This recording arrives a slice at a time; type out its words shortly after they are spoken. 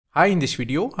Hi, in this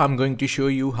video, I'm going to show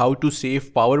you how to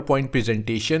save PowerPoint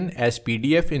presentation as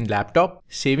PDF in laptop.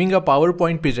 Saving a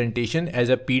PowerPoint presentation as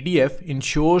a PDF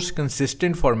ensures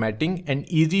consistent formatting and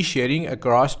easy sharing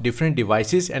across different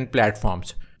devices and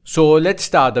platforms. So let's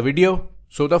start the video.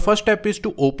 So the first step is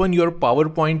to open your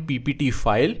PowerPoint PPT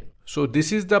file. So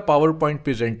this is the PowerPoint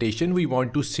presentation we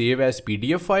want to save as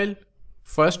PDF file.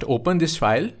 First, open this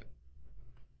file.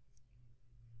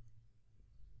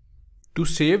 To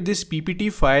save this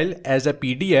PPT file as a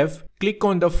PDF, click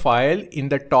on the file in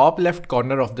the top left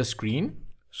corner of the screen.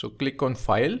 So click on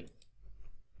File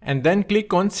and then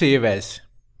click on Save As.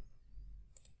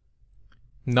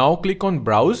 Now click on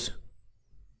Browse.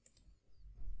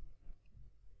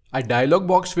 A dialog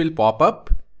box will pop up.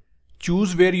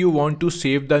 Choose where you want to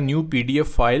save the new PDF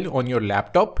file on your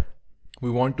laptop.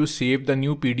 We want to save the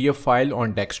new PDF file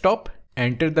on desktop.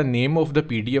 Enter the name of the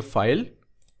PDF file.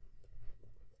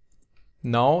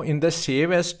 Now in the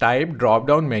Save As Type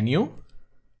drop-down menu,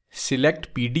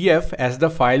 select PDF as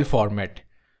the file format.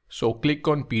 So click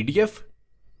on PDF.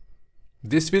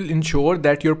 This will ensure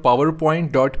that your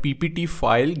PowerPoint.ppt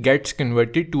file gets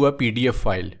converted to a PDF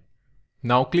file.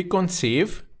 Now click on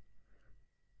Save.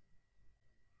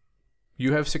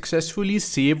 You have successfully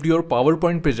saved your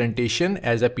PowerPoint presentation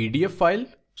as a PDF file.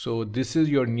 So this is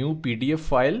your new PDF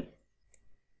file.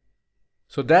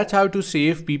 So that's how to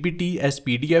save PPT as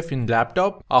PDF in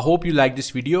laptop. I hope you like this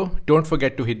video. Don't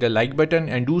forget to hit the like button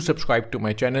and do subscribe to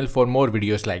my channel for more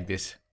videos like this.